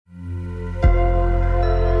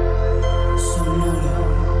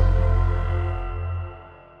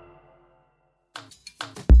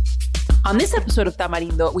On this episode of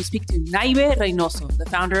Tamarindo, we speak to Naibe Reynoso, the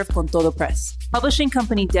founder of Todo Press, a publishing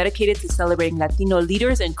company dedicated to celebrating Latino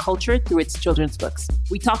leaders and culture through its children's books.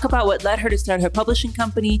 We talk about what led her to start her publishing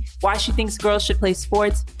company, why she thinks girls should play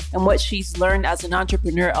sports, and what she's learned as an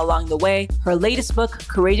entrepreneur along the way. Her latest book,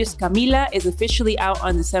 Courageous Camila, is officially out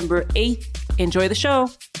on December 8th. Enjoy the show.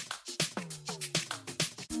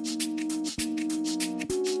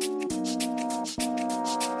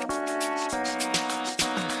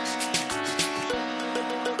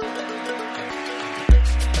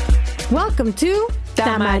 Welcome to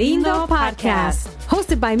Tamarindo Podcast,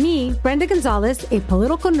 hosted by me, Brenda Gonzalez, a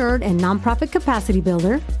political nerd and nonprofit capacity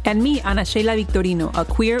builder. And me, Ana Sheila Victorino, a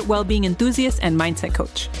queer well-being enthusiast and mindset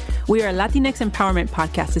coach. We are a Latinx empowerment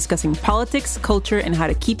podcast discussing politics, culture, and how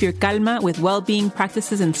to keep your calma with well-being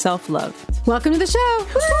practices and self-love. Welcome to the show.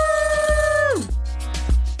 Woo!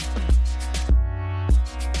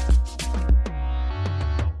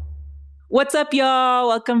 What's up, y'all?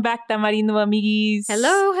 Welcome back, Tamarindo amiguis.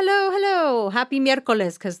 Hello. Happy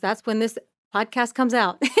miércoles, because that's when this podcast comes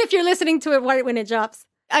out. If you're listening to it right when it drops.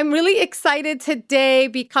 I'm really excited today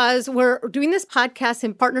because we're doing this podcast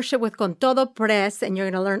in partnership with Todo Press, and you're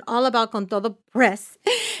going to learn all about Todo Press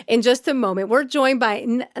in just a moment. We're joined by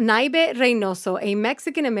Naibe Reynoso, a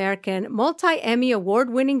Mexican-American multi-Emmy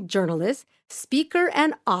award-winning journalist, speaker,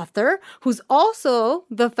 and author, who's also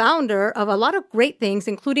the founder of a lot of great things,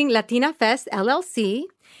 including Latina Fest, LLC.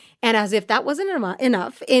 And as if that wasn't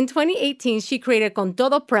enough, in 2018, she created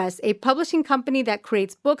Todo Press, a publishing company that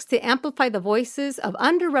creates books to amplify the voices of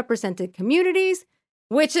underrepresented communities,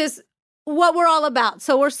 which is what we're all about.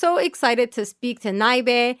 So we're so excited to speak to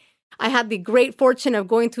Naibe. I had the great fortune of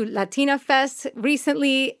going to Latina Fest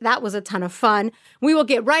recently. That was a ton of fun. We will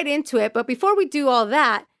get right into it. But before we do all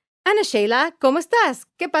that, Ana Sheila, ¿cómo estás?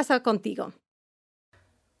 ¿Qué pasa contigo?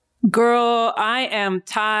 Girl, I am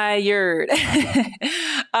tired.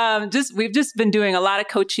 We've just been doing a lot of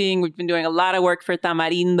coaching. We've been doing a lot of work for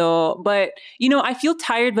Tamarindo, but I feel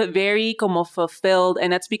tired, but very como fulfilled.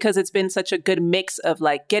 And that's because it's been such a good mix of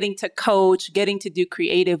like getting to coach, getting to do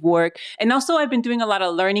creative work. And also I've been doing a lot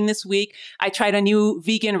of learning this week. I tried a new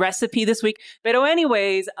vegan recipe this week. But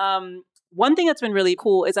anyways, one thing that's been really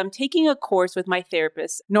cool is I'm taking a course with my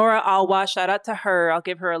therapist, Nora Alwa. Shout out to her. I'll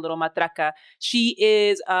give her a little matraca. She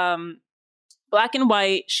is Black and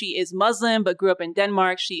white. She is Muslim, but grew up in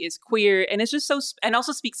Denmark. She is queer, and it's just and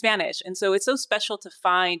also speaks Spanish. And so it's so special to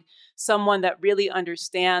find someone that really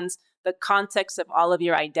understands the context of all of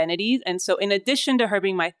your identities. And so in addition to her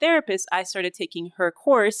being my therapist, I started taking her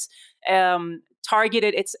course,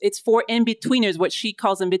 targeted. It's for in-betweeners, what she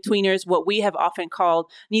calls in-betweeners, what we have often called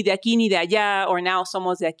ni de aquí ni de allá, or now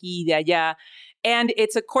somos de aquí y de allá. And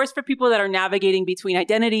it's a course for people that are navigating between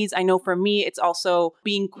identities. I know for me, it's also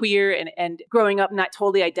being queer and growing up not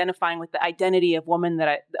totally identifying with the identity of a woman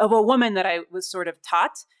that I was sort of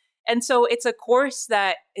taught. And so it's a course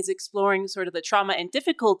that is exploring sort of the trauma and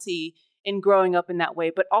difficulty in growing up in that way,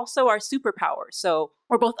 but also our superpowers. So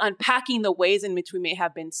we're both unpacking the ways in which we may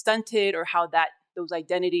have been stunted, or how those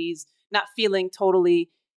identities not feeling totally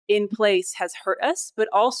in place has hurt us, but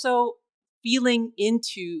also feeling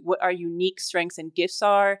into what our unique strengths and gifts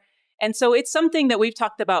are. And so it's something that we've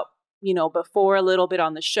talked about, before a little bit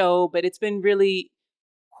on the show, but it's been really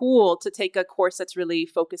cool to take a course that's really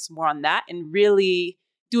focused more on that and really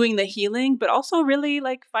doing the healing, but also really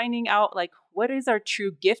like finding out like what is our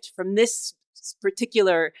true gift from this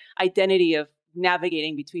particular identity of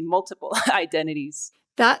navigating between multiple identities.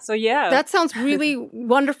 That sounds really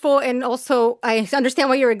wonderful. And also I understand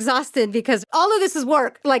why you're exhausted, because all of this is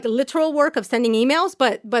work, like literal work of sending emails,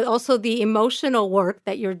 but also the emotional work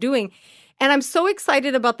that you're doing. And I'm so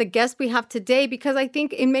excited about the guest we have today, because I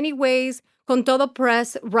think in many ways, Todo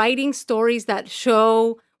Press, writing stories that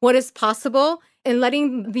show what is possible and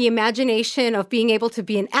letting the imagination of being able to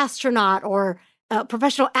be an astronaut or a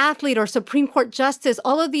professional athlete or Supreme Court justice,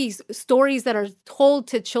 all of these stories that are told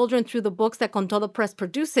to children through the books that Todo Press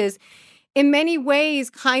produces, in many ways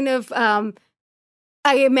kind of, I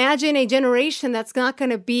imagine a generation that's not going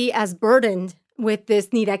to be as burdened with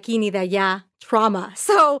this ni de aquí ni de allá trauma.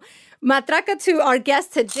 So matraca to our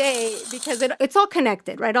guest today, because it's all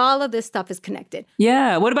connected, right? All of this stuff is connected.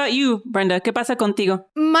 Yeah. What about you, Brenda? ¿Qué pasa contigo?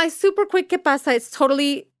 My super quick ¿qué pasa? It's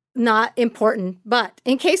totally not important. But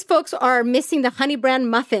in case folks are missing the honey brand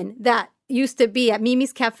muffin that used to be at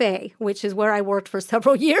Mimi's Cafe, which is where I worked for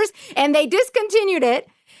several years, and they discontinued it,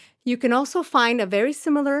 you can also find a very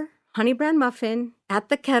similar honey brand muffin at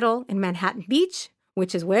the Kettle in Manhattan Beach,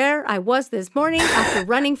 which is where I was this morning after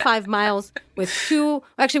running 5 miles with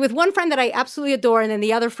one friend that I absolutely adore. And then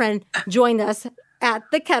the other friend joined us at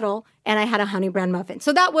the Kettle, and I had a honey brand muffin.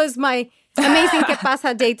 So that was my amazing que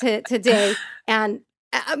pasa day to day. And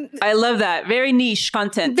I love that. Very niche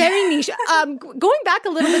content. Very niche. Going back a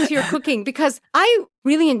little bit to your cooking, because I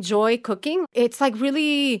really enjoy cooking. It's like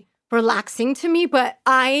really relaxing to me, but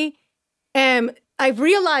I've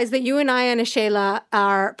realized that you and I, Ana Sheila,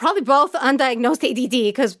 are probably both undiagnosed ADD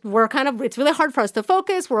because it's really hard for us to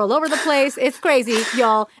focus. We're all over the place. It's crazy,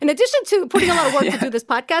 y'all. In addition to putting a lot of work to do this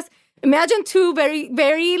podcast, imagine two very,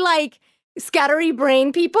 very scattery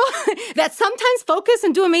brain people that sometimes focus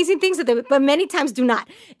and do amazing things, but many times do not.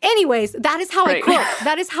 Anyways, that is how I cook.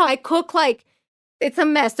 That is how I cook. It's a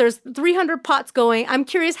mess. There's 300 pots going. I'm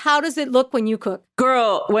curious, how does it look when you cook?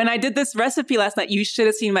 Girl, when I did this recipe last night, you should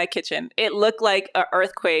have seen my kitchen. It looked like an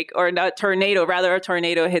earthquake or a tornado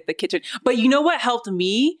hit the kitchen. But you know what helped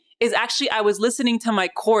me is actually I was listening to my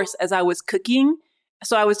course as I was cooking.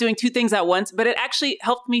 So I was doing two things at once, but it actually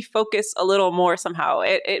helped me focus a little more somehow.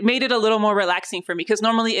 It made it a little more relaxing for me because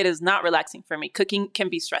normally it is not relaxing for me. Cooking can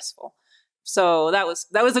be stressful. So that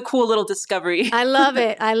was a cool little discovery. I love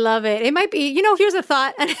it. I love it. It might be, here's a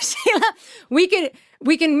thought, Sheila. We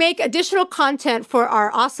can make additional content for our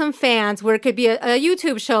awesome fans where it could be a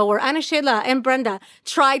YouTube show where Ana Sheila and Brenda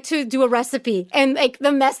try to do a recipe and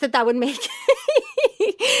the mess that would make.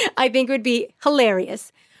 I think would be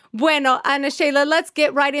hilarious. Bueno, Ana Sheila, let's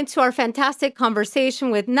get right into our fantastic conversation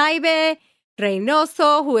with Naibe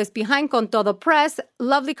Reynoso, who is behind Con Todo Press.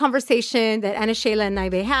 Lovely conversation that Ana Sheila and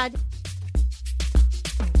Naibe had.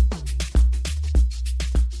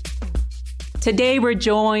 Today, we're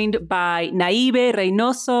joined by Naibe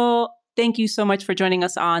Reynoso. Thank you so much for joining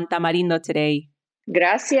us on Tamarindo today.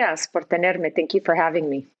 Gracias por tenerme. Thank you for having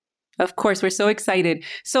me. Of course, we're so excited.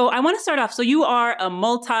 So I want to start off. So you are a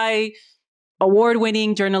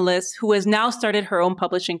multi-award-winning journalist who has now started her own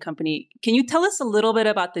publishing company. Can you tell us a little bit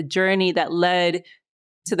about the journey that led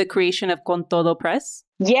to the creation of Con Todo Press?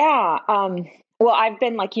 Yeah. Well, I've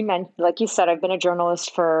been, like you said, I've been a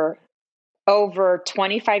journalist for over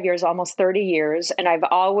 25 years, almost 30 years. And I've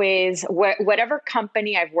always, whatever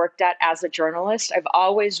company I've worked at as a journalist, I've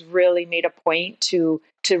always really made a point to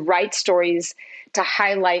write stories to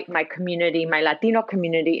highlight my community, my Latino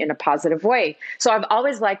community in a positive way. So I've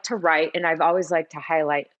always liked to write and I've always liked to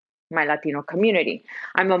highlight my Latino community.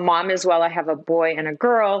 I'm a mom as well. I have a boy and a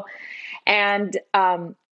girl. And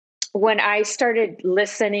when I started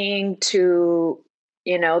listening to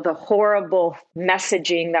the horrible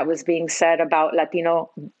messaging that was being said about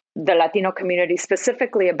the Latino community,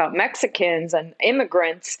 specifically about Mexicans and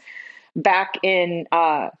immigrants back in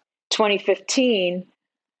 2015,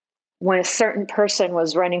 when a certain person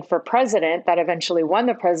was running for president that eventually won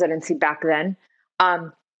the presidency back then,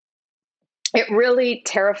 it really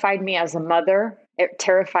terrified me as a mother. It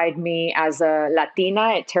terrified me as a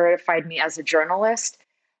Latina. It terrified me as a journalist,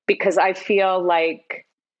 because I feel like,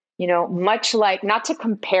 much like, not to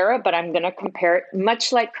compare it, but I'm going to compare it,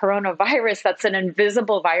 much like coronavirus, that's an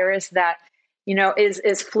invisible virus that,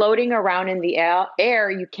 is floating around in the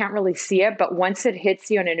air. You can't really see it, but once it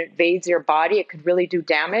hits you and it invades your body, it could really do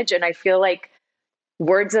damage. And I feel like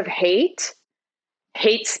words of hate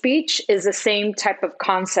speech is the same type of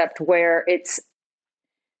concept where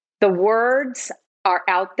the words are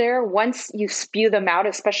out there. Once you spew them out,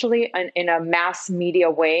 especially in a mass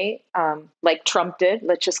media way, like Trump did,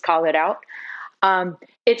 let's just call it out.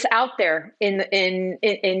 It's out there in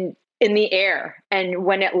the air. And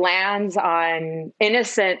when it lands on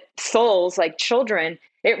innocent souls like children,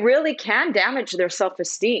 it really can damage their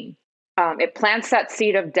self-esteem. It plants that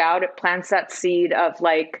seed of doubt. It plants that seed of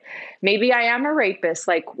maybe I am a rapist,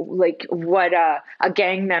 like what a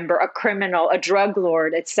gang member, a criminal, a drug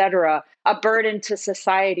lord, etc., a burden to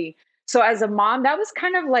society. So as a mom, that was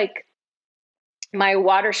kind of like my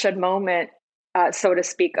watershed moment, so to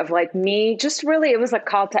speak, of me. Just really, it was a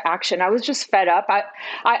call to action. I was just fed up.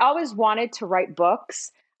 I always wanted to write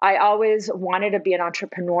books. I always wanted to be an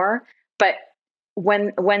entrepreneur, but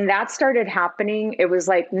when that started happening, it was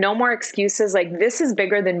no more excuses. This is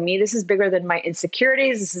bigger than me. This is bigger than my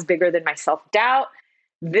insecurities. This is bigger than my self-doubt.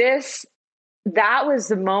 That was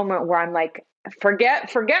the moment where I'm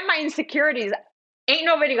forget my insecurities. Ain't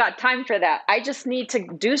nobody got time for that. I just need to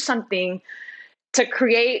do something to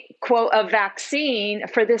create, quote, a vaccine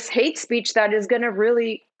for this hate speech that is going to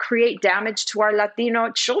really create damage to our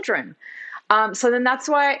Latino children. So then that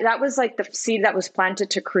was the seed that was planted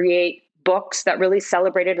to create books that really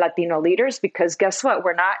celebrated Latino leaders, because guess what?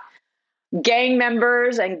 We're not gang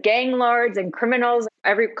members and gang lords and criminals.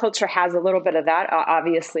 Every culture has a little bit of that,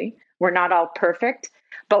 obviously. We're not all perfect,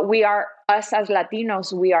 but us as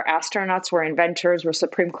Latinos, we are astronauts, we're inventors, we're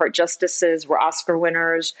Supreme Court justices, we're Oscar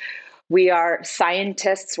winners, we are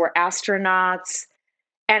scientists, we're astronauts.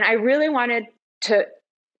 And I really wanted to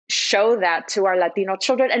show that to our Latino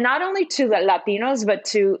children, and not only to the Latinos, but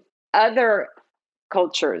to other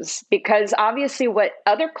cultures, because obviously what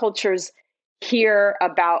other cultures hear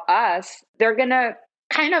about us, they're going to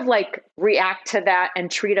kind of like react to that and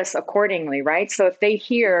treat us accordingly, right? So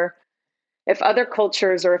if other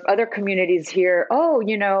cultures or if other communities hear, oh,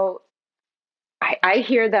 I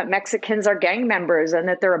hear that Mexicans are gang members and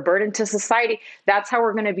that they're a burden to society, that's how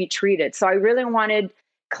we're going to be treated. So I really wanted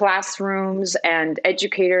classrooms and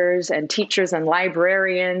educators and teachers and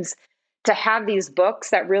librarians to have these books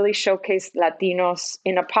that really showcase Latinos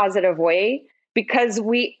in a positive way, because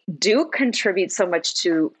we do contribute so much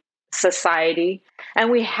to society and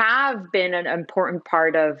we have been an important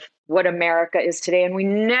part of what America is today. And we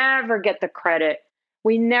never get the credit.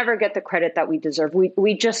 We never get the credit that we deserve.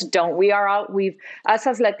 We just don't. Us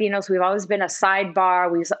as Latinos, we've always been a sidebar.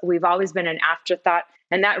 We've always been an afterthought,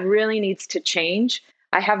 and that really needs to change.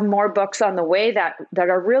 I have more books on the way that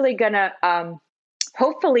are really going to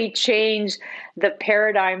hopefully change the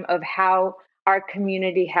paradigm of how our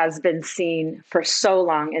community has been seen for so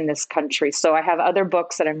long in this country. So I have other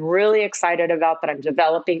books that I'm really excited about that I'm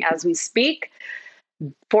developing as we speak.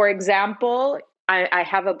 For example, I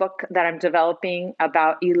have a book that I'm developing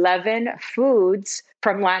about 11 foods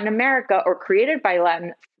from Latin America or created by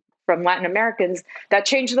from Latin Americans that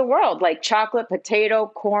changed the world, like chocolate,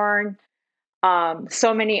 potato, corn,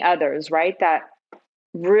 so many others, right? That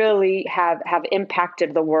really have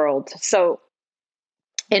impacted the world. So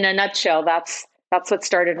in a nutshell, that's what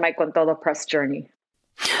started my Con Todo Press journey.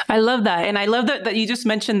 I love that. And I love that you just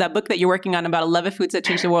mentioned that book that you're working on about 11 foods that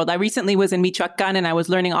change the world. I recently was in Michoacan and I was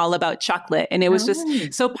learning all about chocolate. And it was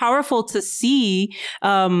just so powerful to see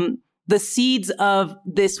the seeds of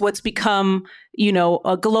this, what's become,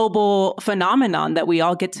 a global phenomenon that we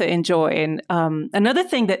all get to enjoy. And another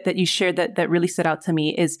thing that you shared that really stood out to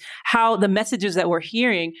me is how the messages that we're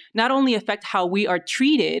hearing not only affect how we are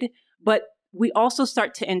treated, but we also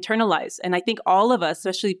start to internalize. And I think all of us,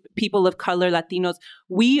 especially people of color, Latinos,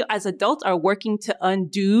 we as adults are working to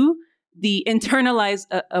undo the internalized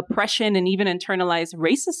oppression and even internalized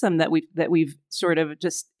racism that we've sort of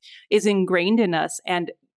just is ingrained in us.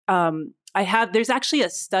 And there's actually a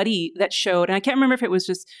study that showed, and I can't remember if it was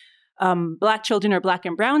just Black children or Black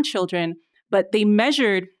and brown children, but they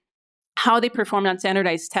measured how they performed on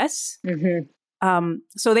standardized tests. Mm-hmm.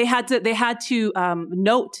 So they had to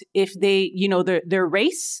note if they, their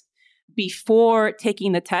race before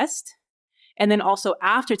taking the test and then also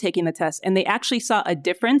after taking the test. And they actually saw a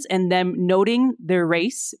difference in them noting their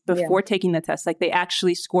race before taking the test. Like they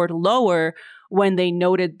actually scored lower when they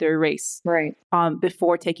noted their race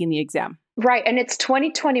before taking the exam. Right. And it's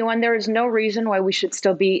 2021. There is no reason why we should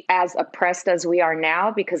still be as oppressed as we are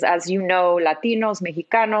now, because as you know, Latinos,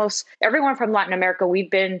 Mexicanos, everyone from Latin America, we've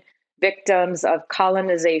been victims of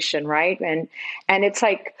colonization, right? And it's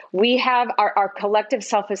like we have our collective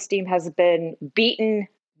self-esteem has been beaten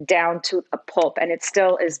down to a pulp, and it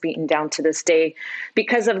still is beaten down to this day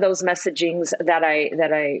because of those messagings that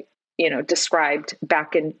I described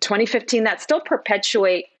back in 2015 that still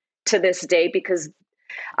perpetuate to this day, because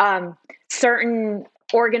certain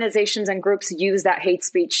organizations and groups use that hate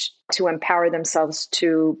speech to empower themselves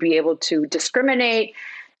to be able to discriminate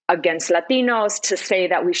against Latinos, to say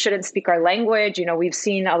that we shouldn't speak our language. We've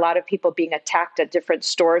seen a lot of people being attacked at different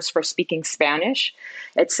stores for speaking Spanish,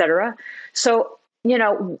 et cetera. So,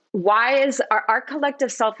 why is our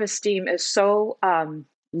collective self-esteem is so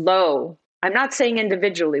low? I'm not saying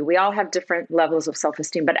individually, we all have different levels of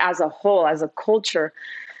self-esteem, but as a whole, as a culture,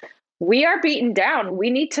 we are beaten down. We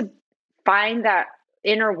need to find that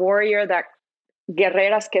inner warrior, that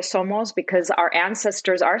guerreras que somos, because our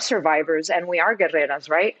ancestors are survivors and we are guerreras,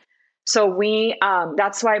 right? So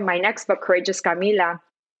that's why my next book, Courageous Camila,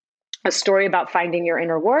 a story about finding your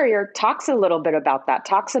inner warrior, talks a little bit about that,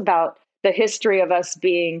 talks about the history of us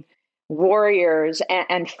being warriors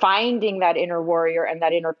and finding that inner warrior and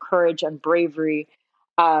that inner courage and bravery,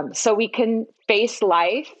 so we can face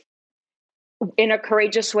life in a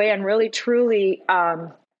courageous way and really, truly,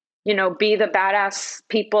 be the badass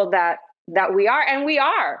people that we are. And we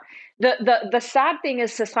are. The sad thing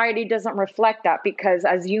is society doesn't reflect that, because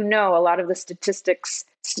as you know, a lot of the statistics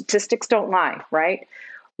don't lie, right?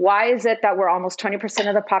 Why is it that we're almost 20%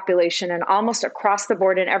 of the population and almost across the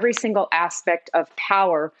board in every single aspect of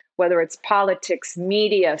power, whether it's politics,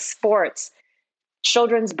 media, sports,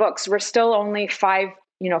 children's books, we're still only 5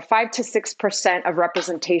 to 6% of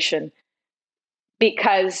representation,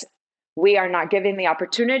 because we are not given the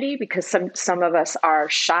opportunity, because some of us are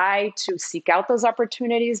shy to seek out those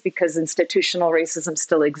opportunities because institutional racism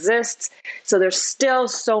still exists. So there's still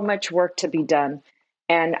so much work to be done.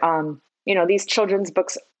 And, these children's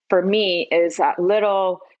books for me is a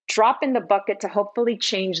little drop in the bucket to hopefully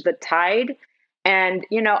change the tide. And,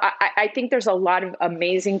 I think there's a lot of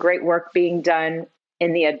amazing, great work being done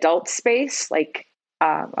in the adult space, like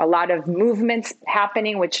a lot of movements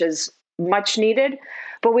happening, which is much needed.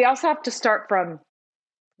 But we also have to start from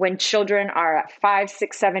when children are at 5,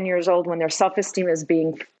 6, 7 years old, when their self-esteem is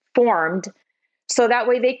being formed. So that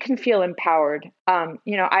way they can feel empowered.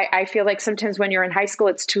 I feel like sometimes when you're in high school,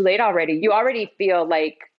 it's too late already. You already feel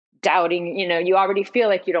like doubting, you already feel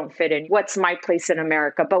like you don't fit in. What's my place in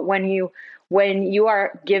America? But when you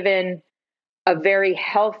are given a very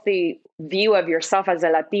healthy view of yourself as a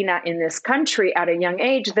Latina in this country at a young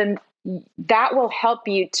age, then that will help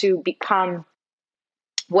you to become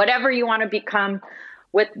whatever you want to become,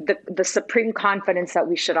 with the supreme confidence that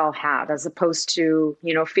we should all have, as opposed to,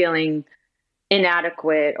 feeling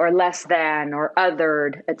inadequate or less than or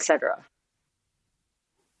othered, etc.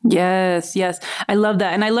 Yes, yes. I love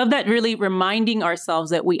that. And I love that, really reminding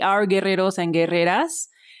ourselves that we are guerreros and guerreras,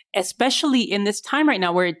 especially in this time right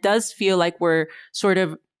now where it does feel like we're sort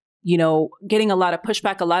of, getting a lot of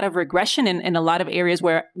pushback, a lot of regression in a lot of areas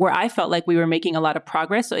where I felt like we were making a lot of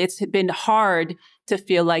progress. So it's been hard to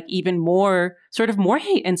feel like even more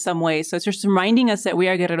hate in some ways. So it's just reminding us that we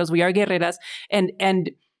are guerreros, we are guerreras,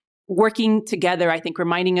 and working together, I think,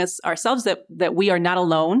 reminding us ourselves that we are not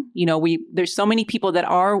alone. There's so many people that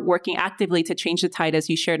are working actively to change the tide, as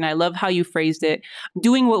you shared. And I love how you phrased it,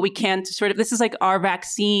 doing what we can to sort of, this is like our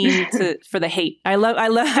vaccine for the hate. I love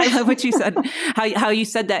what you said, how you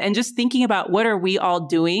said that. And just thinking about what are we all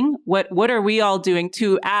doing? What are we all doing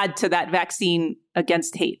to add to that vaccine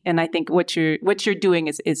against hate? And I think what you're doing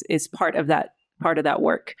is part of that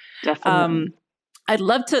work. Definitely. I'd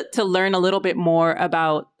love to learn a little bit more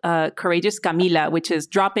about Courageous Camila, which is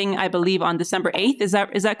dropping, I believe, on December 8th. Is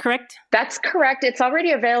that correct? That's correct. It's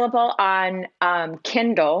already available on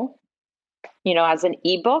Kindle, as an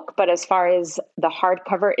ebook. But as far as the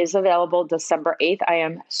hardcover is available December 8th, I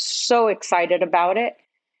am so excited about it,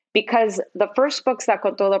 because the first books that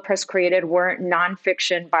Todo Press created weren't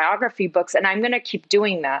nonfiction biography books, and I'm going to keep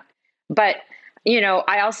doing that. But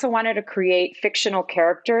I also wanted to create fictional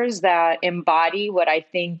characters that embody what I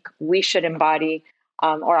think we should embody,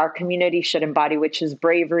 or our community should embody, which is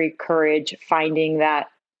bravery, courage, finding that,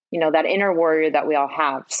 that inner warrior that we all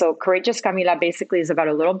have. So Courageous Camila basically is about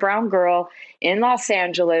a little brown girl in Los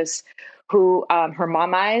Angeles who, her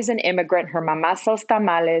mama is an immigrant. Her mama sells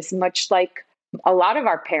tamales, much like a lot of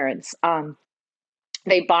our parents.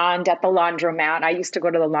 They bond at the laundromat. I used to go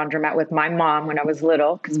to the laundromat with my mom when I was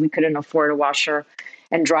little, because we couldn't afford a washer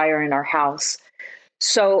and dryer in our house.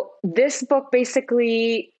 So this book,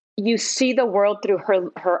 basically, you see the world through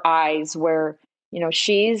her eyes, where,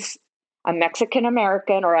 she's a Mexican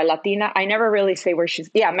American or a Latina. I never really say where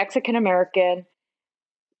Mexican American.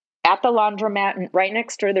 At the laundromat, and right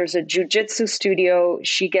next to her, there's a jujitsu studio.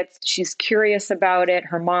 She's curious about it.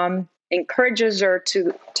 Her mom encourages her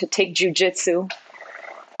to take jujitsu.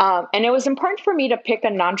 And it was important for me to pick a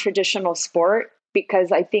non-traditional sport,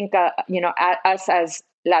 because I think, us as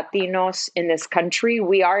Latinos in this country,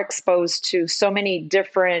 we are exposed to so many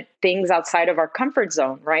different things outside of our comfort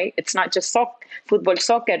zone, right? It's not just football,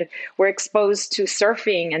 soccer. We're exposed to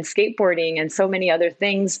surfing and skateboarding and so many other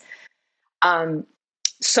things.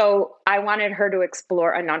 So I wanted her to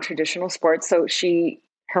explore a non-traditional sport. So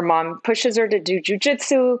her mom pushes her to do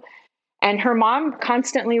jujitsu, and her mom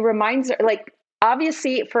constantly reminds her, like,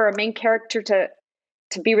 obviously, for a main character to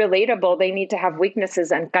be relatable, they need to have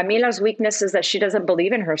weaknesses. And Camila's weakness is that she doesn't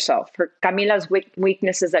believe in herself. Camila's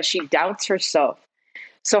weakness is that she doubts herself.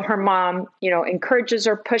 So her mom, encourages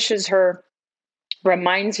her, pushes her,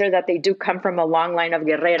 reminds her that they do come from a long line of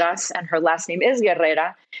guerreras, and her last name is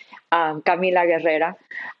Guerrera, Camila Guerrera.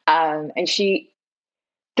 And she,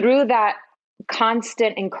 through that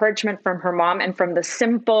constant encouragement from her mom and from the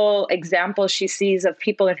simple examples she sees of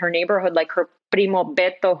people in her neighborhood, like her primo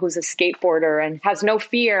Beto, who's a skateboarder and has no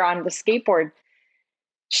fear on the skateboard,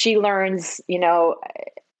 she learns,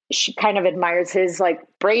 she kind of admires his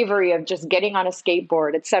bravery of just getting on a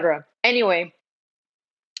skateboard, etc. Anyway,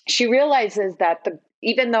 she realizes that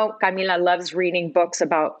even though Camila loves reading books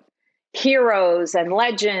about heroes and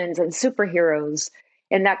legends and superheroes,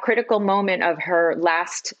 in that critical moment of her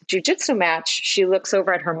last jiu-jitsu match, she looks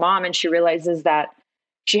over at her mom and she realizes that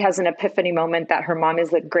she has an epiphany moment that her mom is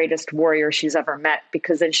the greatest warrior she's ever met,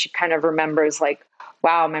 because then she kind of remembers,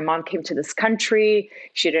 wow, my mom came to this country.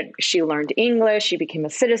 She learned English. She became a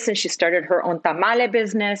citizen. She started her own tamale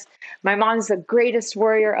business. My mom's the greatest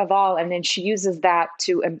warrior of all. And then she uses that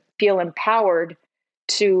to feel empowered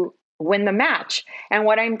to win the match. And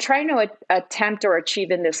what I'm trying to attempt or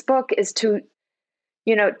achieve in this book is to,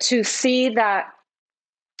 to see that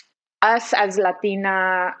us as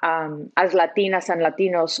Latinas and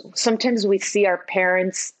Latinos, sometimes we see our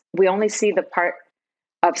parents, we only see the part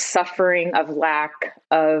of suffering, of lack,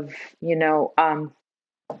 of,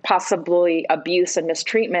 possibly abuse and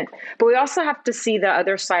mistreatment. But we also have to see the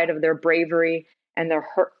other side of their bravery and their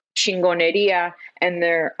chingoneria and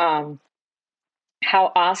their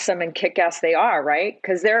how awesome and kick-ass they are, right?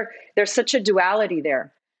 Because there's such a duality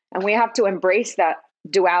there. And we have to embrace that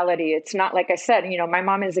duality. It's not, like I said, my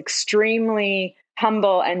mom is extremely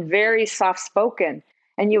humble and very soft-spoken.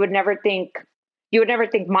 And you would never think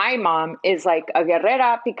my mom is like a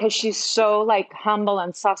guerrera because she's so like humble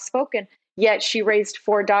and soft-spoken. Yet she raised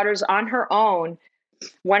 4 daughters on her own.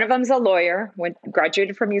 One of them's a lawyer,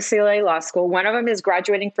 graduated from UCLA Law School. One of them is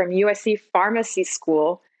graduating from USC Pharmacy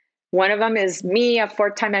School. One of them is me, a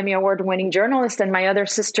 4-time Emmy Award-winning journalist, and my other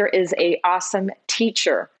sister is an awesome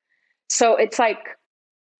teacher. So it's like,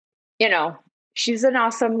 she's an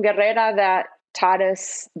awesome guerrera that taught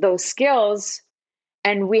us those skills,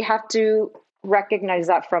 and we have to recognize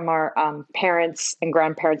that from our parents and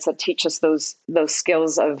grandparents that teach us those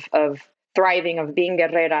skills of thriving, of being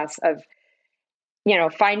guerreras, of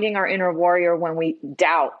finding our inner warrior when we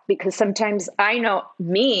doubt. Because sometimes I know,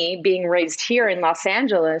 me being raised here in Los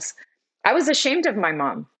Angeles, I was ashamed of my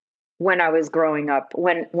mom when I was growing up.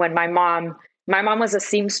 When my mom was a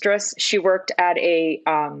seamstress. She worked at a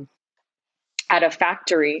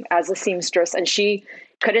factory as a seamstress, and she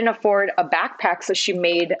couldn't afford a backpack, so she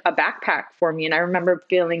made a backpack for me. And I remember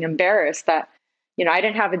feeling embarrassed that I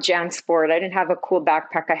didn't have a JanSport, I didn't have a cool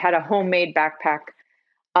backpack, I had a homemade backpack.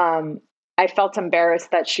 I felt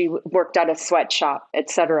embarrassed that she worked at a sweatshop,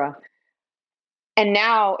 etc. And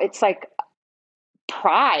now it's like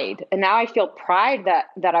pride. And now I feel pride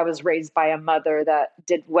that I was raised by a mother that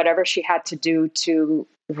did whatever she had to do to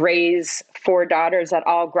raise 4 daughters that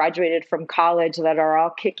all graduated from college, that are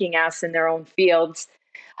all kicking ass in their own fields.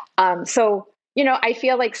 So, I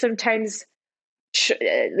feel like sometimes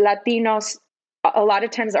Latinos, a lot of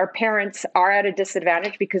times our parents are at a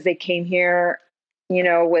disadvantage because they came here,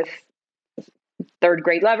 with 3rd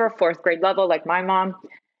grade level, 4th grade level, like my mom.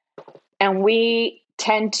 And we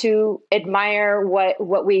tend to admire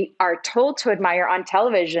what we are told to admire on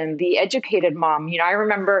television, the educated mom. I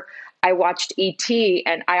remember I watched E.T.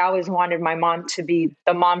 and I always wanted my mom to be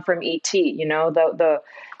the mom from E.T.,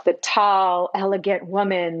 the tall, elegant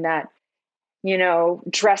woman that,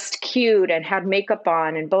 dressed cute and had makeup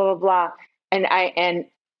on and blah, blah, blah. And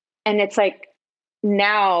it's like,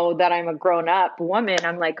 now that I'm a grown up woman,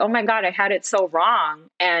 I'm like, oh my God, I had it so wrong.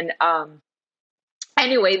 And,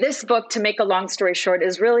 anyway, this book, to make a long story short,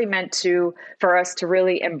 is really meant for us to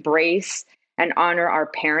really embrace and honor our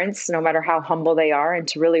parents, no matter how humble they are, and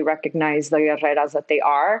to really recognize the guerreras that they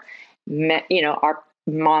are, our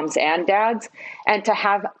moms and dads, and to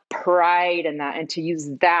have pride in that, and to use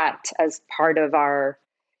that as part of our,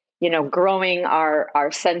 growing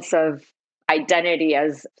our sense of identity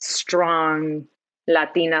as strong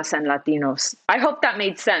Latinas and Latinos. I hope that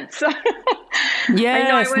made sense.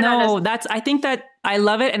 Yes, I think that I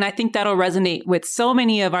love it. And I think that'll resonate with so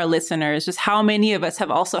many of our listeners, just how many of us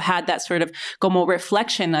have also had that sort of como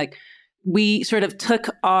reflection. Like, we sort of took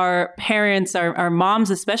our parents, our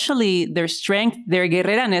moms, especially their strength, their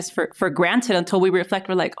guerreraness for granted until we reflect.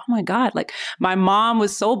 We're like, oh my God, like my mom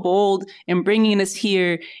was so bold in bringing us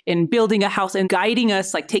here, in building a house and guiding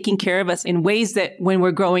us, like taking care of us in ways that when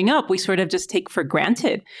we're growing up, we sort of just take for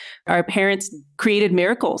granted. Our parents created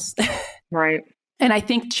miracles. Right. And I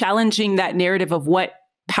think challenging that narrative of what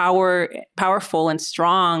powerful and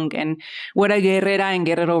strong and what a guerrera and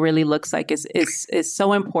guerrero really looks like is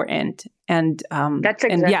so important. And that's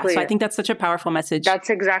exactly so it. I think that's such a powerful message. That's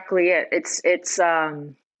exactly it. It's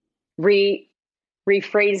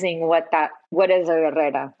rephrasing what is a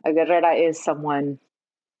guerrera. A guerrera is someone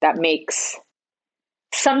that makes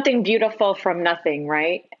something beautiful from nothing,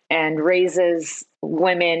 right? And raises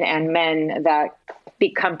women and men that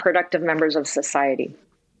become productive members of society.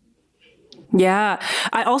 Yeah.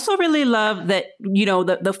 I also really love that,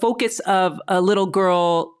 the focus of a little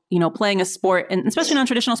girl, playing a sport, and especially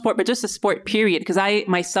non-traditional sport, but just a sport period. Because I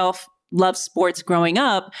myself love sports growing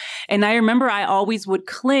up. And I remember I always would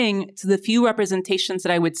cling to the few representations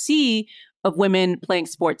that I would see of women playing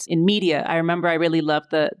sports in media. I remember I really loved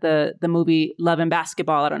the movie Love and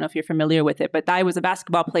Basketball. I don't know if you're familiar with it, but I was a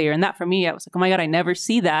basketball player. And that for me, I was like, oh my God, I never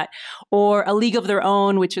see that. Or A League of Their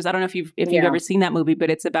Own, which is, I don't know if you've ever seen that movie, but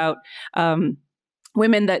it's about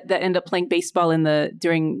women that end up playing baseball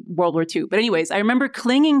during World War II. But anyways, I remember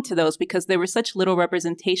clinging to those because there was such little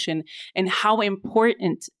representation, and how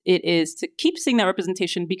important it is to keep seeing that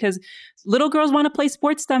representation, because little girls want to play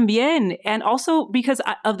sports también. And also because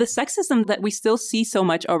of the sexism that we still see so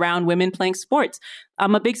much around women playing sports.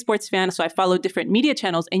 I'm a big sports fan, so I follow different media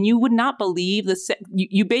channels, and you would not believe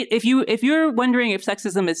if you're wondering if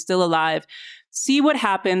sexism is still alive, see what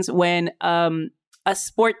happens when a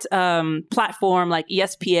sport platform like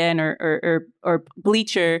ESPN or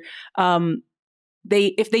Bleacher,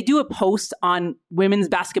 if they do a post on women's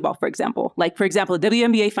basketball, for example, the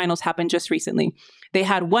WNBA finals happened just recently. They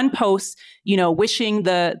had one post, wishing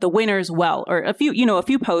the winners well, or a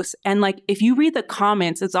few posts. And like, if you read the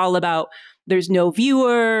comments, it's all about, there's no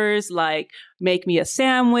viewers, like, make me a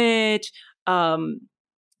sandwich. No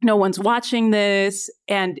one's watching this.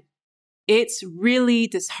 And it's really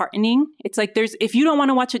disheartening. It's like, if you don't want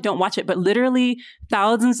to watch it, don't watch it. But literally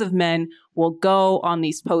thousands of men will go on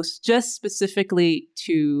these posts just specifically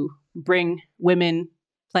to bring women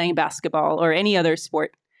playing basketball or any other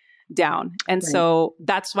sport down. And so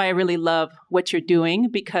that's why I really love what you're doing,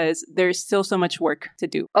 because there's still so much work to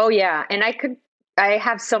do. Oh, yeah. And I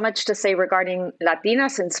have so much to say regarding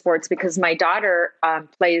Latinas in sports, because my daughter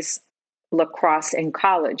plays lacrosse in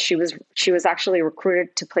college. She was actually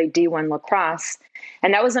recruited to play D1 lacrosse.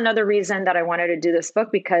 And that was another reason that I wanted to do this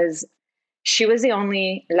book, because she was the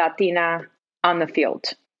only Latina on the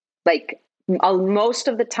field. Like, most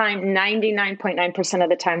of the time, 99.9% of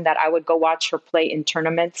the time that I would go watch her play in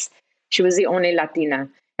tournaments, she was the only Latina.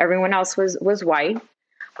 Everyone else was white.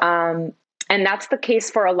 And that's the case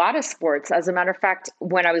for a lot of sports. As a matter of fact,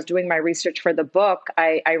 when I was doing my research for the book,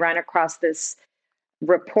 I ran across this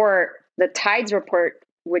report, the TIDES report,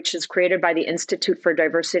 which is created by the Institute for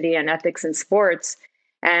Diversity and Ethics in Sports.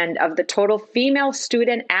 And of the total female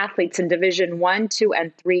student athletes in Division 1, 2,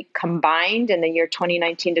 and 3 combined in the year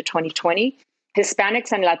 2019 to 2020,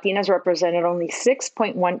 Hispanics and Latinas represented only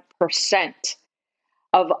 6.1%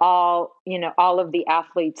 of all of the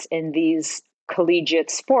athletes in these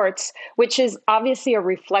collegiate sports, which is obviously a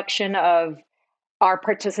reflection of our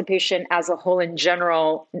participation as a whole in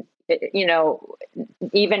general,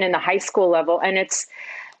 even in the high school level. And it's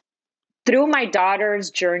through my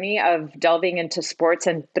daughter's journey of delving into sports,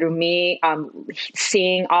 and through me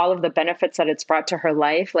seeing all of the benefits that it's brought to her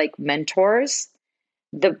life, like mentors,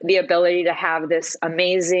 the ability to have this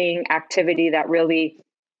amazing activity that really,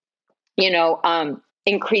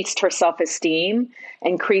 increased her self-esteem,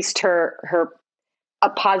 increased her a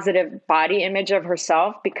positive body image of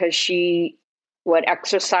herself, because she would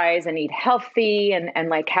exercise and eat healthy and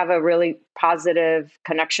like have a really positive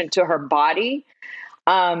connection to her body.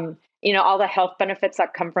 All the health benefits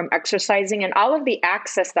that come from exercising, and all of the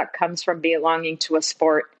access that comes from belonging to a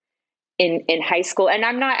sport in high school. And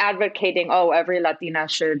I'm not advocating, every Latina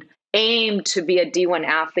should aim to be a D1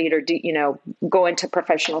 athlete or go into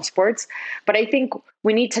professional sports. But I think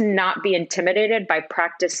we need to not be intimidated by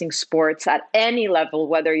practicing sports at any level,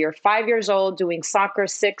 whether you're 5 years old doing soccer,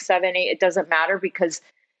 6, 7, 8, it doesn't matter, because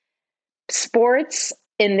sports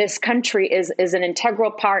in this country is an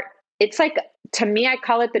integral part. It's like, to me, I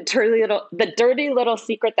call it the dirty little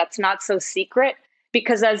secret that's not so secret,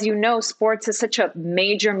 because as you know, sports is such a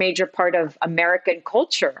major, major part of American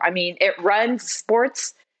culture. I mean, it runs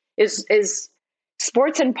sports.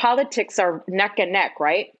 Sports and politics are neck and neck,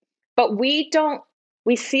 right? But we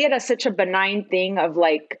see it as such a benign thing of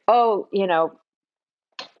like, it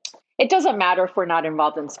doesn't matter if we're not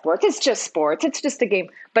involved in sports. It's just sports. It's just a game.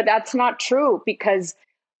 But that's not true, because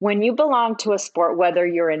when you belong to a sport, whether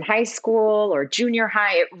you're in high school or junior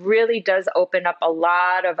high, it really does open up a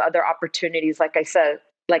lot of other opportunities. Like I said,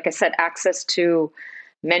 access to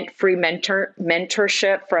free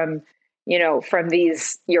mentorship from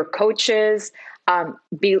your coaches,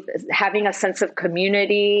 having a sense of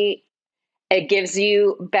community. It gives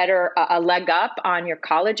you a leg up on your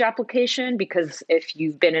college application, because if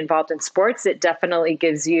you've been involved in sports, it definitely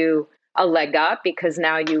gives you a leg up, because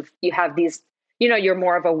now you have these, you're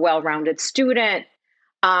more of a well-rounded student.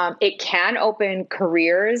 It can open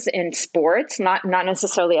careers in sports, not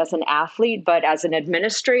necessarily as an athlete, but as an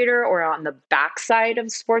administrator or on the backside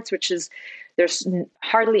of sports, which is, there's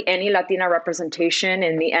hardly any Latina representation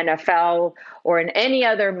in the NFL or in any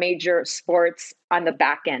other major sports on the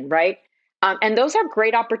back end, right? And those are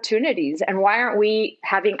great opportunities. And why aren't we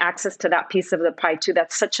having access to that piece of the pie too?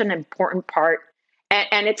 That's such an important part.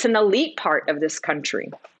 And it's an elite part of this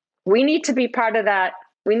country. We need to be part of that.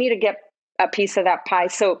 We need to get a piece of that pie.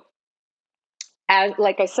 So as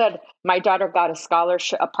like I said, my daughter got a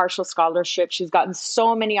scholarship, a partial scholarship. She's gotten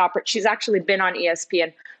so many She's actually been on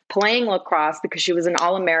ESPN playing lacrosse because she was an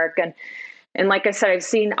All-American. And like I said, I've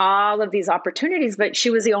seen all of these opportunities, but she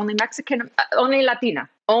was the only Mexican, only Latina,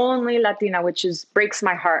 which breaks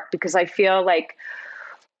my heart because I feel like,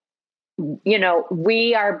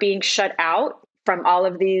 we are being shut out from all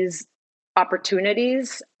of these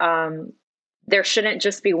opportunities. There shouldn't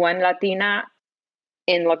just be one Latina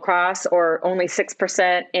in lacrosse or only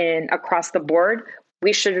 6% in across the board.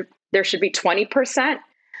 There should be 20%,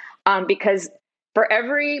 because for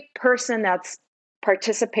every person that's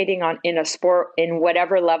participating in a sport in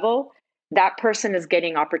whatever level, that person is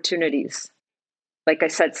getting opportunities. Like I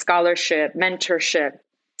said, scholarship, mentorship,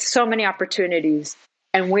 so many opportunities.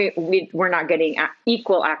 And we're not getting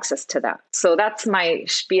equal access to that. So that's my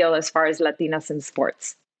spiel as far as Latinas in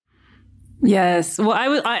sports. Yes. Well,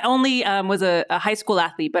 I only was a high school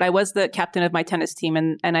athlete, but I was the captain of my tennis team.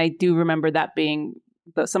 And I do remember that being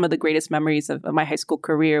some of the greatest memories of my high school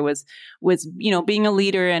career was, being a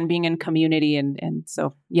leader and being in community. And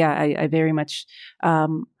so, yeah, I very much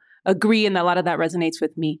agree. And a lot of that resonates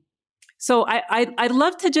with me. So I'd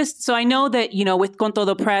love to so I know that, with Con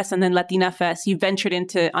Todo Press and then Latina Fest, you ventured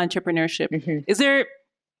into entrepreneurship. Mm-hmm. Is there,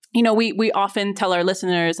 we often tell our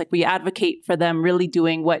listeners, like we advocate for them really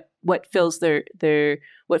doing what fills their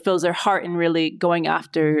heart and really going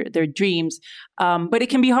after their dreams. But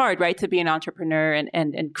it can be hard, right, to be an entrepreneur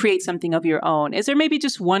and create something of your own. Is there maybe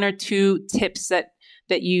just one or two tips that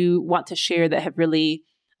you want to share that have really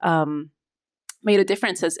made a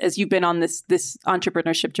difference as you've been on this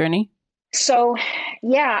entrepreneurship journey? So,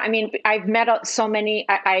 yeah, I mean, I've met so many.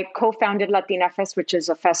 I co-founded Latina Fest, which is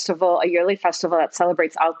a yearly festival that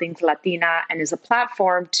celebrates all things Latina and is a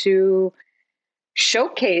platform to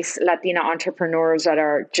showcase Latina entrepreneurs that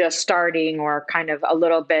are just starting or kind of a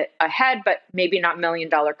little bit ahead, but maybe not $1 million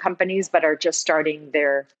companies, but are just starting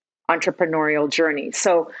their entrepreneurial journey.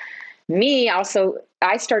 So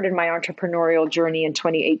I started my entrepreneurial journey in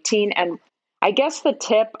 2018. And I guess the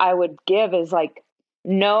tip I would give is like,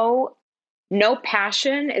 no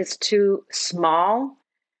passion is too small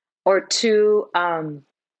or too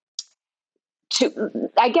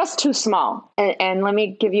small. And let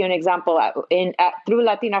me give you an example. Through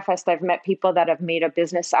Latina Fest, I've met people that have made a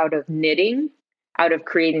business out of knitting, out of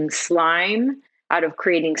creating slime, out of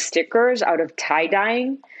creating stickers, out of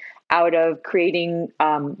tie-dyeing, out of creating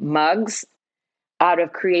mugs, out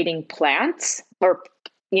of creating plants or,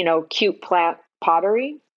 cute plant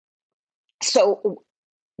pottery. So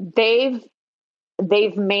they've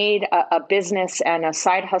made a business and a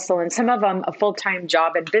side hustle, and some of them a full-time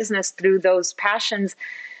job and business through those passions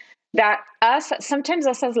that sometimes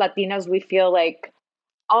us as Latinas, we feel like,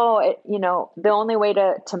 the only way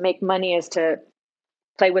to make money is to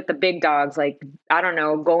play with the big dogs. Like, I don't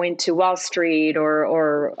know, go into Wall Street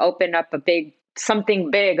or open up a big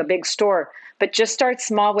store, but just start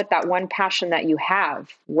small with that one passion that you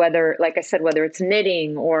have, whether it's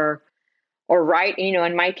knitting or write,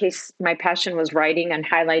 in my case, my passion was writing and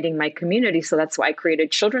highlighting my community. So that's why I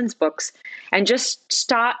created children's books and just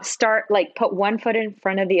start like put one foot in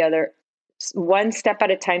front of the other, one step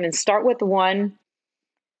at a time, and start with one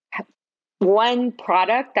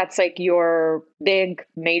product that's like your big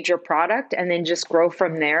major product, and then just grow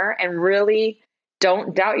from there. And really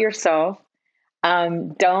don't doubt yourself.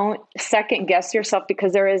 Don't second guess yourself,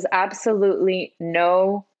 because there is absolutely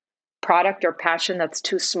no product or passion that's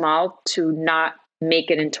too small to not make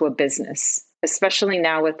it into a business, especially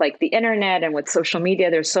now with like the internet and with social media.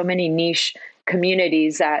 There's so many niche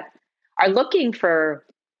communities that are looking for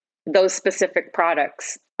those specific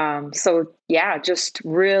products. So yeah, just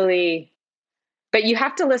really, but you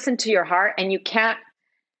have to listen to your heart, and you can't,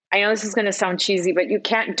 I know this is going to sound cheesy, but you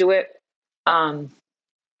can't do it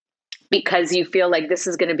because you feel like this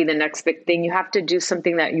is going to be the next big thing. You have to do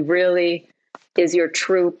something that you really is your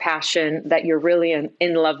true passion, that you're really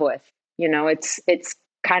in love with. It's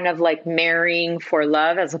kind of like marrying for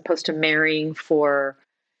love as opposed to marrying for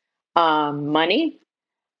money.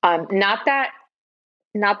 Not that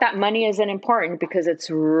money isn't important, because it's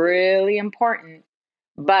really important,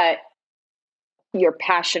 but your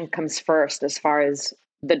passion comes first as far as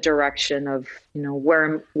the direction of,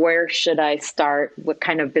 where should I start? What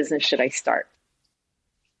kind of business should I start?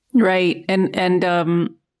 Right.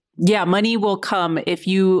 And yeah, money will come if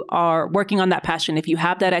you are working on that passion, if you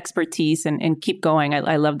have that expertise and keep going.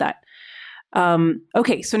 I love that.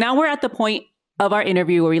 Okay. So now we're at the point of our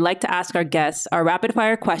interview where we like to ask our guests our rapid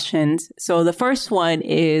fire questions. So the first one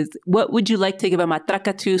is, what would you like to give a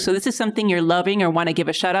matraca to? So this is something you're loving or want to give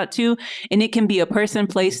a shout out to. And it can be a person,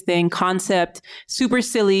 place, thing, concept, super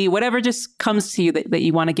silly, whatever just comes to you that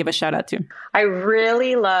you want to give a shout out to. I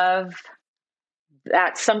really love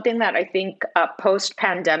that. Something that I think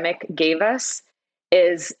post-pandemic gave us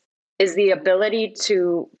is the ability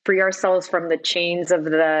to free ourselves from the chains of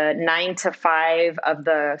the 9 to 5, of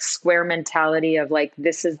the square mentality of like,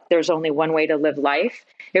 there's only one way to live life.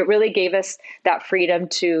 It really gave us that freedom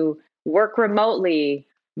to work remotely,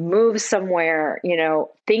 move somewhere,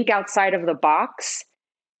 think outside of the box.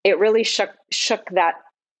 It really shook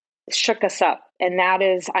us up. And that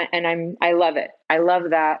is, I love it. I love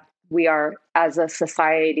that we are, as a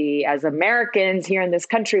society, as Americans here in this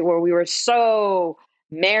country, where we were so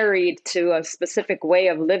married to a specific way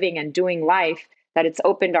of living and doing life, that it's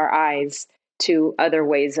opened our eyes to other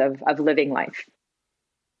ways of living life.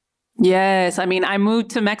 Yes. I mean, I moved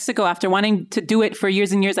to Mexico after wanting to do it for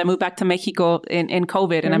years and years. I moved back to Mexico in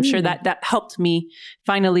COVID, and I'm sure that helped me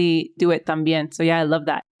finally do it también. So yeah, I love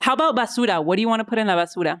that. How about basura? What do you want to put in la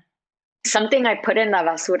basura? Something I put in la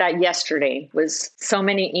basura yesterday was so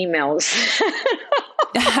many emails.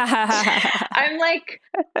 I'm like,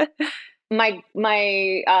 my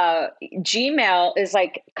Gmail is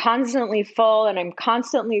like constantly full, and I'm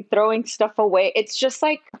constantly throwing stuff away. It's just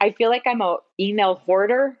like, I feel like I'm a email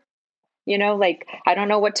hoarder, like I don't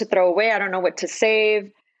know what to throw away. I don't know what to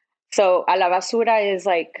save. So a la basura is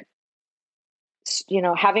like,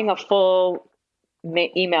 having a full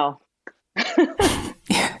email.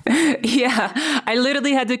 Yeah, I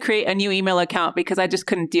literally had to create a new email account because I just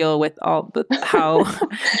couldn't deal with how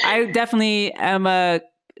I definitely am a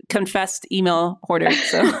confessed email hoarder.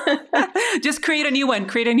 So just create a new one.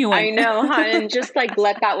 I know, huh? And just like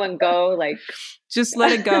let that one go. Like, just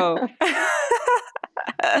let it go.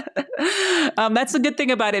 That's the good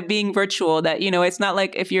thing about it being virtual, that, it's not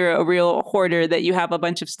like if you're a real hoarder that you have a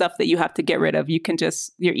bunch of stuff that you have to get rid of. You can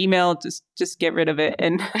your email, just get rid of it,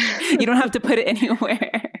 and you don't have to put it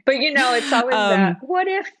anywhere. But it's always that, what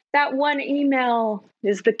if that one email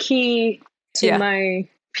is the key to my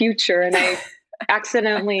future and I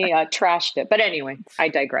accidentally trashed it. But anyway, I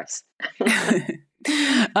digress.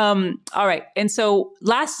 All right. And so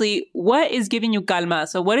lastly, what is giving you calma?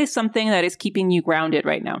 So what is something that is keeping you grounded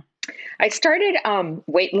right now? I started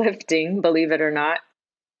weightlifting, believe it or not,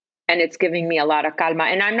 and it's giving me a lot of calma.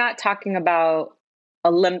 And I'm not talking about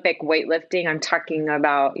Olympic weightlifting. I'm talking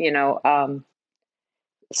about,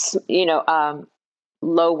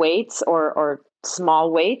 low weights or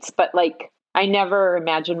small weights, but like I never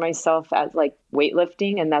imagined myself as like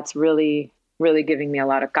weightlifting, and that's really, really giving me a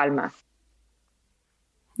lot of calma.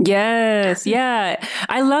 Yes. Yeah.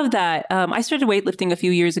 I love that. I started weightlifting a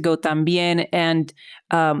few years ago también. And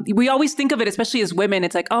we always think of it, especially as women,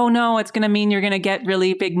 it's like, oh no, it's going to mean you're going to get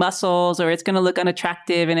really big muscles, or it's going to look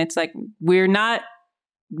unattractive. And it's like, we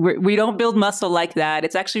don't build muscle like that.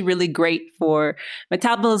 It's actually really great for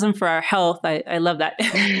metabolism, for our health. I love that.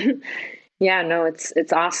 Yeah, no, it's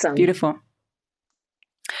awesome. Beautiful.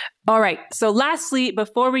 All right. So lastly,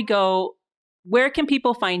 before we go, where can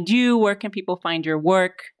people find you? Where can people find your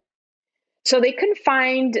work? So they can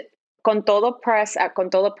find Con Todo Press at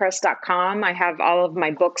contodopress.com. I have all of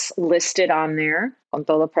my books listed on there,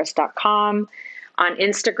 contodopress.com. On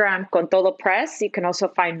Instagram, Con Todo Press. You can also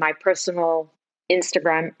find my personal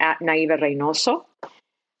Instagram at Naive Reynoso.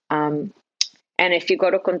 And if you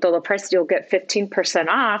go to Con Todo Press, you'll get 15%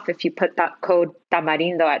 off if you put that code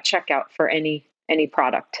Tamarindo at checkout for any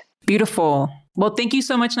product. Beautiful. Well, thank you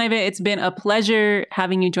so much, Naive. It's been a pleasure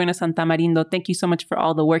having you join us on Tamarindo. Thank you so much for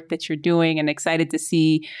all the work that you're doing, and excited to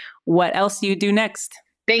see what else you do next.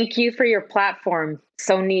 Thank you for your platform.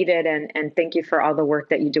 So needed. And thank you for all the work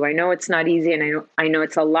that you do. I know it's not easy, and I know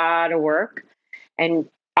it's a lot of work, and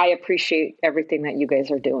I appreciate everything that you guys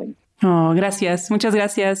are doing. Oh, gracias. Muchas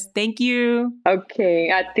gracias. Thank you. Okay.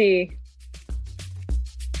 A ti.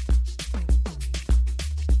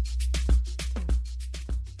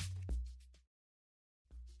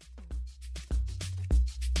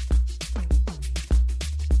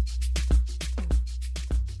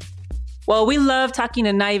 Well, we love talking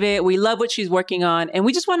to Naive. We love what she's working on. And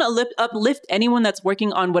we just want to uplift anyone that's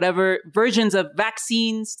working on whatever versions of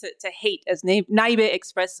vaccines to hate, as Naive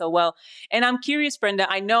expressed so well. And I'm curious, Brenda,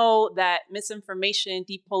 I know that misinformation,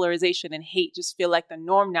 depolarization, and hate just feel like the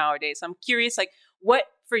norm nowadays. So I'm curious, like, what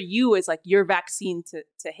for you is like your vaccine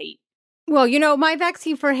to hate? Well, my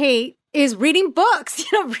vaccine for hate is reading books,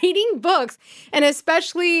 reading books. And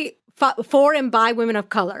especially for and by women of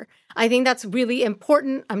color. I think that's really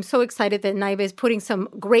important. I'm so excited that Naive is putting some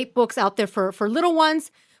great books out there for little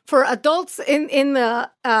ones, for adults in the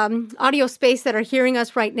audio space that are hearing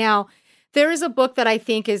us right now. There is a book that I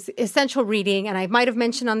think is essential reading, and I might have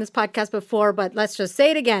mentioned on this podcast before, but let's just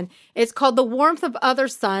say it again. It's called The Warmth of Other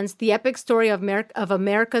Suns, The Epic Story of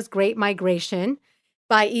America's Great Migration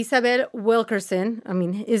by Isabel Wilkerson,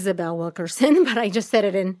 but I just said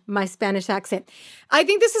it in my Spanish accent. I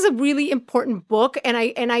think this is a really important book, and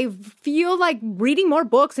I feel like reading more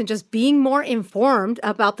books and just being more informed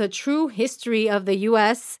about the true history of the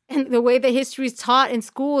U.S. and the way that history is taught in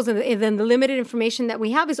schools and then the limited information that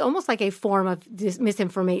we have is almost like a form of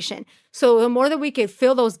misinformation. So the more that we could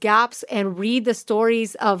fill those gaps and read the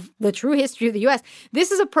stories of the true history of the U.S.,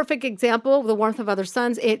 this is a perfect example of The Warmth of Other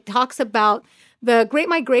Suns. It talks about the great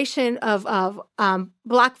migration of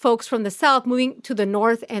Black folks from the South moving to the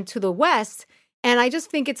North and to the West. And I just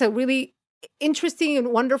think it's a really interesting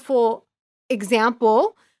and wonderful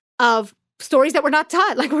example of stories that we're not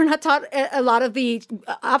taught. Like, we're not taught a lot of the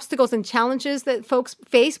obstacles and challenges that folks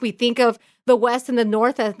face. We think of the West and the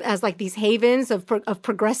North as like these havens of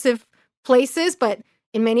progressive places, but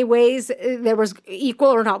in many ways there was equal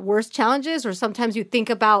or not worse challenges. Or sometimes you think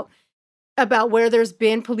about where there's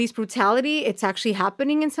been police brutality. It's actually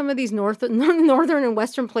happening in some of these northern and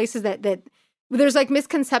western places that there's like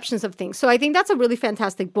misconceptions of things. So I think that's a really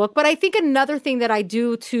fantastic book. But I think another thing that I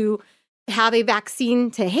do to have a vaccine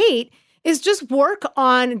to hate is just work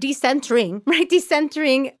on decentering, right?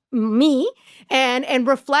 Decentering me and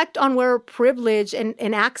reflect on where privilege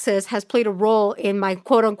and access has played a role in my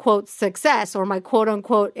quote unquote success or my quote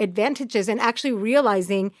unquote advantages, and actually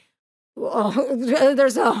realizing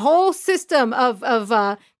there's a whole system of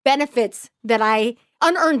benefits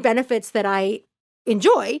unearned benefits that I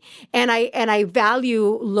enjoy, and I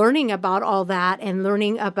value learning about all that and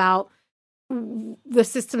learning about the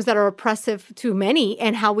systems that are oppressive to many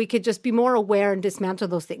and how we could just be more aware and dismantle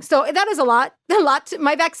those things. So that is a lot.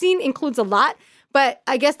 My vaccine includes a lot, but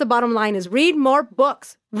I guess the bottom line is read more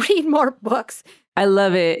books. Read more books. I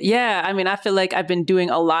love it. Yeah. I mean, I feel like I've been doing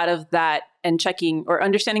a lot of that and checking or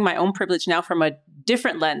understanding my own privilege now from a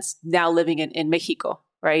different lens, now living in Mexico,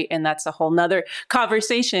 right? And that's a whole nother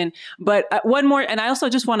conversation. But one more, and I also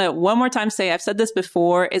just want to one more time say, I've said this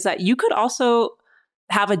before, is that you could also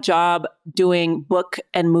have a job doing book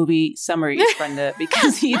and movie summaries, Brenda,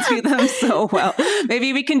 because you do them so well.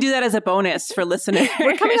 Maybe we can do that as a bonus for listeners.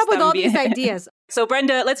 We're coming up with all these ideas. So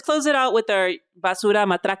Brenda, let's close it out with our basura,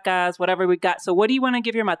 matracas, whatever we got. So what do you want to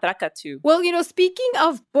give your matraca to? Well, speaking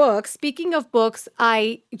of books,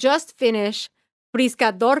 I just finished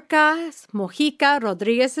Prisca Dorcas Mojica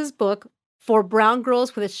Rodriguez's book, For Brown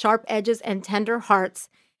Girls with Sharp Edges and Tender Hearts.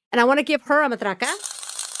 And I want to give her a matraca.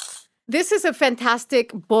 This is a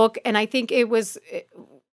fantastic book, and I think it was a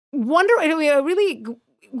really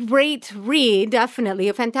great read, definitely,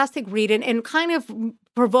 a fantastic read, and kind of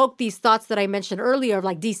provoked these thoughts that I mentioned earlier, of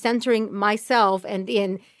like decentering myself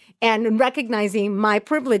and recognizing my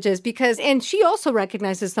privileges, and she also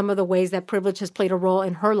recognizes some of the ways that privilege has played a role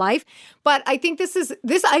in her life. But I think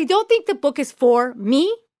I don't think the book is for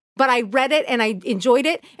me, but I read it and I enjoyed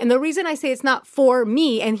it. And the reason I say it's not for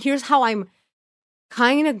me, and here's how I'm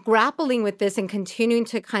kind of grappling with this and continuing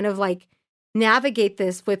to kind of like navigate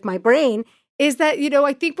this with my brain, is that,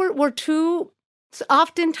 I think we're too,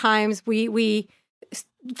 oftentimes we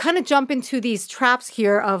kind of jump into these traps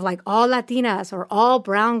here of like all Latinas or all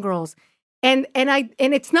brown girls. And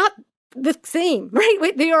it's not the same,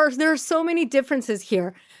 right? There are so many differences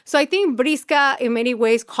here. So I think Prisca in many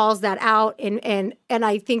ways calls that out, and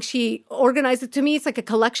I think she organized it. To me, it's like a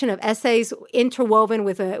collection of essays interwoven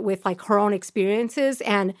with like her own experiences,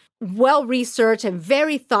 and well-researched and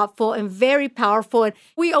very thoughtful and very powerful. And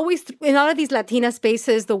we always, in all of these Latina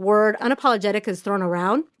spaces, the word unapologetic is thrown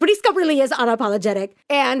around. Prisca really is unapologetic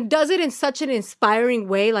and does it in such an inspiring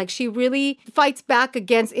way. Like, she really fights back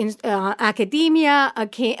against academia,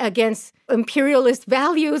 against imperialist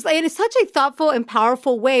values, and it's such a thoughtful and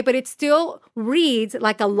powerful way, but it still reads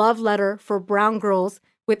like a love letter for brown girls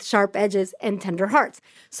with sharp edges and tender hearts.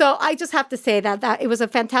 So I just have to say that it was a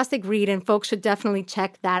fantastic read, and folks should definitely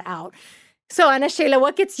check that out. So Ana Sheila,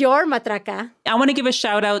 what gets your matraca? I want to give a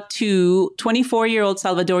shout out to 24-year-old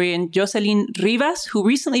Salvadorian Jocelyn Rivas, who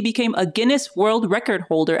recently became a Guinness World Record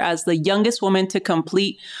holder as the youngest woman to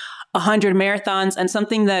complete 100 marathons, and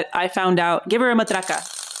something that I found out. Give her a matraca.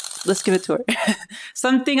 let's give it to her.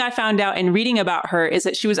 Something I found out in reading about her is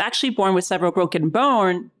that she was actually born with several broken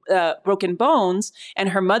bones, and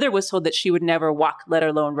her mother was told that she would never walk, let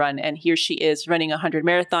alone run. And here she is running 100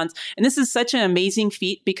 marathons. And this is such an amazing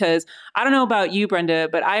feat because I don't know about you, Brenda,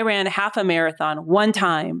 but I ran half a marathon one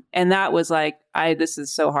time, and that was like, this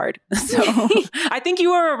is so hard. So I think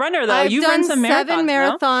you were a runner, though. You've run some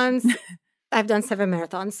marathons. No? I've done 7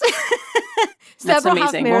 marathons. That's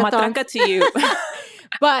amazing. Well, matraca to you.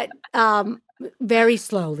 But very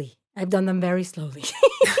slowly. I've done them very slowly.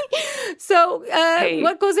 So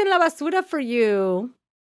what goes in la basura for you?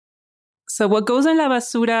 So what goes in la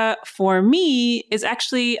basura for me is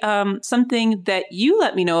actually something that you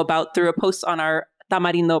let me know about through a post on our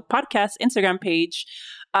Tamarindo podcast Instagram page.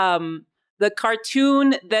 The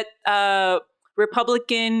cartoon that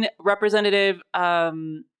Republican representative,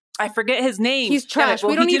 I forget his name. He's trash.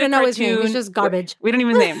 We don't even know his name. He's just garbage. We don't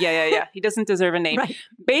even know his name. Yeah. He doesn't deserve a name. Right.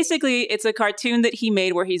 Basically, it's a cartoon that he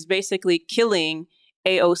made where he's basically killing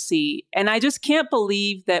AOC. And I just can't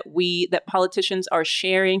believe that politicians are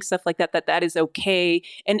sharing stuff like that is okay.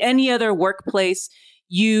 In any other workplace,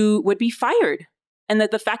 you would be fired. And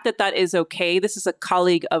that the fact that is okay, this is a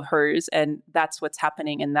colleague of hers, and that's what's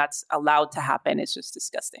happening, and that's allowed to happen. It's just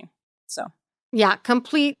disgusting. So, yeah,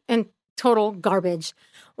 complete and total garbage.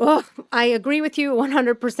 Oh, I agree with you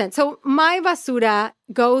 100%. So my basura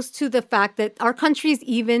goes to the fact that our country is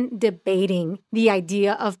even debating the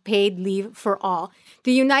idea of paid leave for all.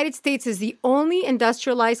 The United States is the only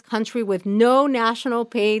industrialized country with no national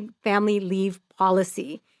paid family leave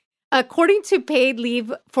policy. According to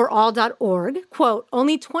paidleaveforall.org, quote,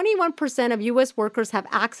 only 21% of U.S. workers have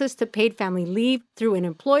access to paid family leave through an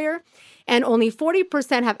employer, and only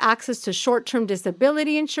 40% have access to short-term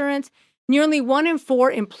disability insurance. Nearly 1 in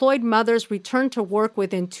 4 employed mothers return to work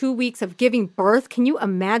within 2 weeks of giving birth. Can you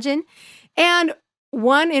imagine? And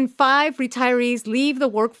 1 in 5 retirees leave the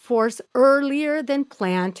workforce earlier than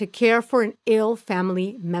planned to care for an ill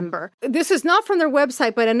family member. This is not from their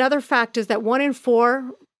website, but another fact is that 1 in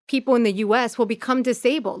 4 people in the U.S. will become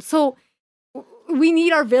disabled. So we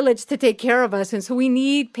need our village to take care of us. And so we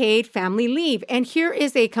need paid family leave. And here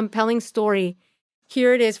is a compelling story.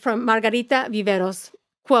 Here it is from Margarita Viveros.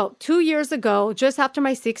 Quote, 2 years ago, just after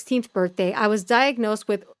my 16th birthday, I was diagnosed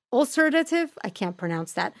with ulcerative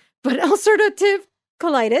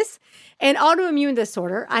colitis, an autoimmune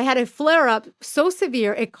disorder. I had a flare-up so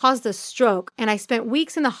severe it caused a stroke, and I spent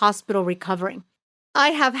weeks in the hospital recovering.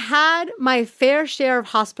 I have had my fair share of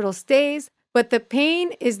hospital stays, but the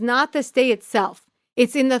pain is not the stay itself.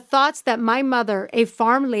 It's in the thoughts that my mother, a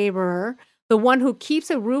farm laborer, the one who keeps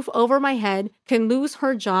a roof over my head, can lose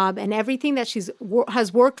her job and everything that she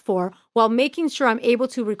has worked for while making sure I'm able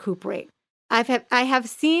to recuperate. I have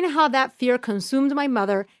seen how that fear consumed my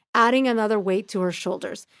mother, adding another weight to her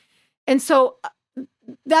shoulders. And so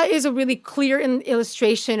that is a really clear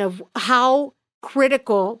illustration of how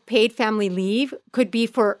critical paid family leave could be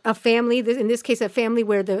for a family, in this case, a family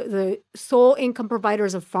where the sole income provider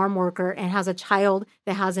is a farm worker and has a child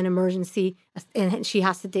that has an emergency and she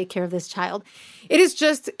has to take care of this child. It is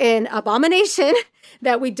just an abomination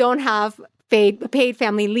that we don't have paid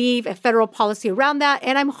family leave, a federal policy around that.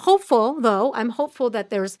 And I'm hopeful that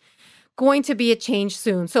there's going to be a change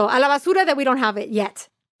soon. So a la basura that we don't have it yet.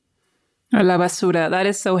 A la basura, that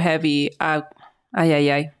is so heavy. Well,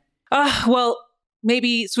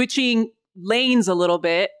 maybe switching lanes a little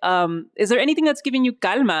bit. Is there anything that's giving you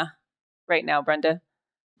calma right now, Brenda?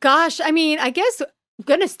 Gosh, I mean, I guess I'm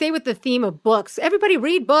going to stay with the theme of books. Everybody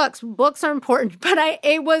read books. Books are important. But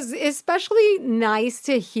it was especially nice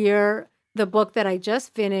to hear the book that I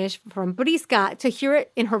just finished from Prisca, to hear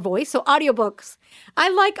it in her voice. So audiobooks. I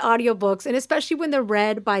like audiobooks, and especially when they're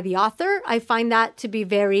read by the author, I find that to be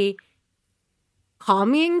very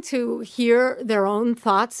calming to hear their own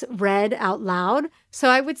thoughts read out loud. So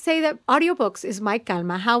I would say that audiobooks is my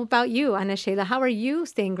calma. How about you, Ana Sheila? How are you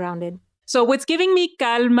staying grounded? So what's giving me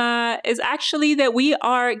calma is actually that we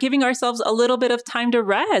are giving ourselves a little bit of time to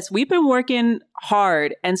rest. We've been working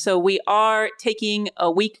hard. And so we are taking a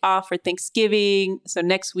week off for Thanksgiving. So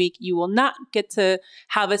next week, you will not get to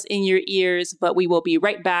have us in your ears, but we will be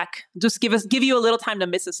right back. Just give you a little time to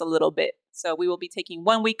miss us a little bit. So we will be taking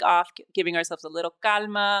 1 week off, giving ourselves a little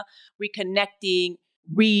calma, reconnecting,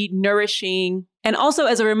 re-nourishing. And also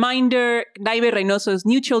as a reminder, Naive Reynoso's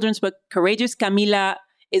new children's book, Courageous Camila,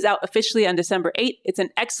 is out officially on December 8th. It's an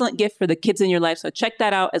excellent gift for the kids in your life. So check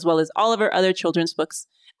that out, as well as all of our other children's books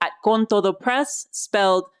at Todo Press,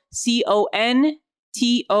 spelled CONTODO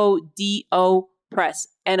Press.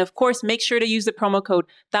 And of course, make sure to use the promo code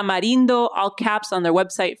Tamarindo, all caps, on their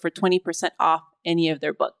website for 20% off any of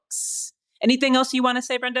their books. Anything else you want to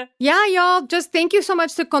say, Brenda? Yeah, y'all. Just thank you so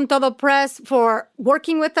much to Con Todo Press for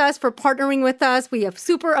working with us, for partnering with us. We have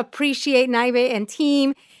super appreciate Naive and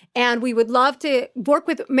team. And we would love to work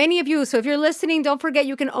with many of you. So if you're listening, don't forget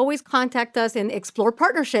you can always contact us and explore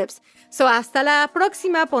partnerships. So hasta la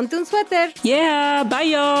próxima. Ponte un suéter. Yeah, bye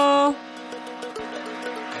y'all.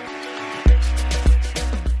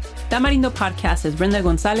 Tamarindo Podcast is Brenda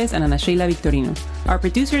Gonzalez and Ana Sheila Victorino. Our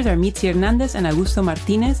producers are Mitzi Hernandez and Augusto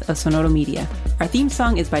Martinez of Sonoro Media. Our theme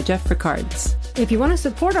song is by Jeff Ricards. If you want to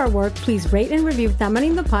support our work, please rate and review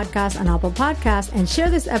Tamarindo Podcast on Apple Podcasts and share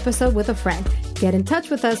this episode with a friend. Get in touch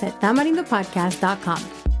with us at tamarindopodcast.com.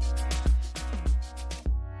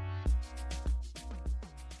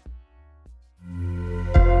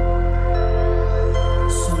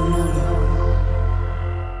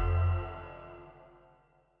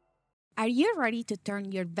 Are you ready to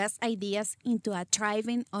turn your best ideas into a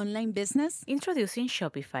thriving online business? Introducing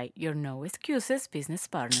Shopify, your no excuses business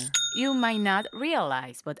partner. You might not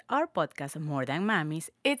realize, but our podcast, More Than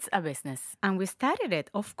Mommies, it's a business. And we started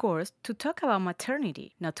it, of course, to talk about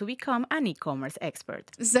maternity, not to become an e-commerce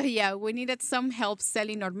expert. So yeah, we needed some help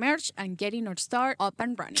selling our merch and getting our store up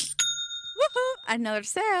and running. Woohoo! Another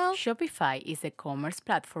sale! Shopify is a commerce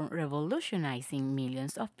platform revolutionizing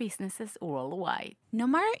millions of businesses worldwide. No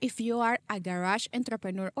matter if you are a garage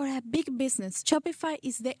entrepreneur or a big business, Shopify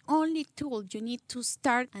is the only tool you need to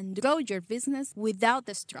start and grow your business without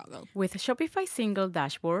the struggle. With Shopify's single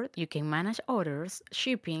dashboard, you can manage orders,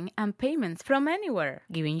 shipping, and payments from anywhere,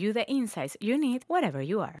 giving you the insights you need wherever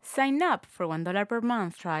you are. Sign up for $1 per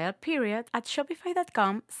month trial period at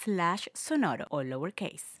shopify.com/sonoro, all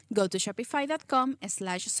lowercase. Go to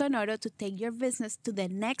shopify.com/sonoro to take your business to the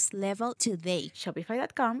next level today.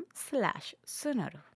 Shopify.com/sonoro.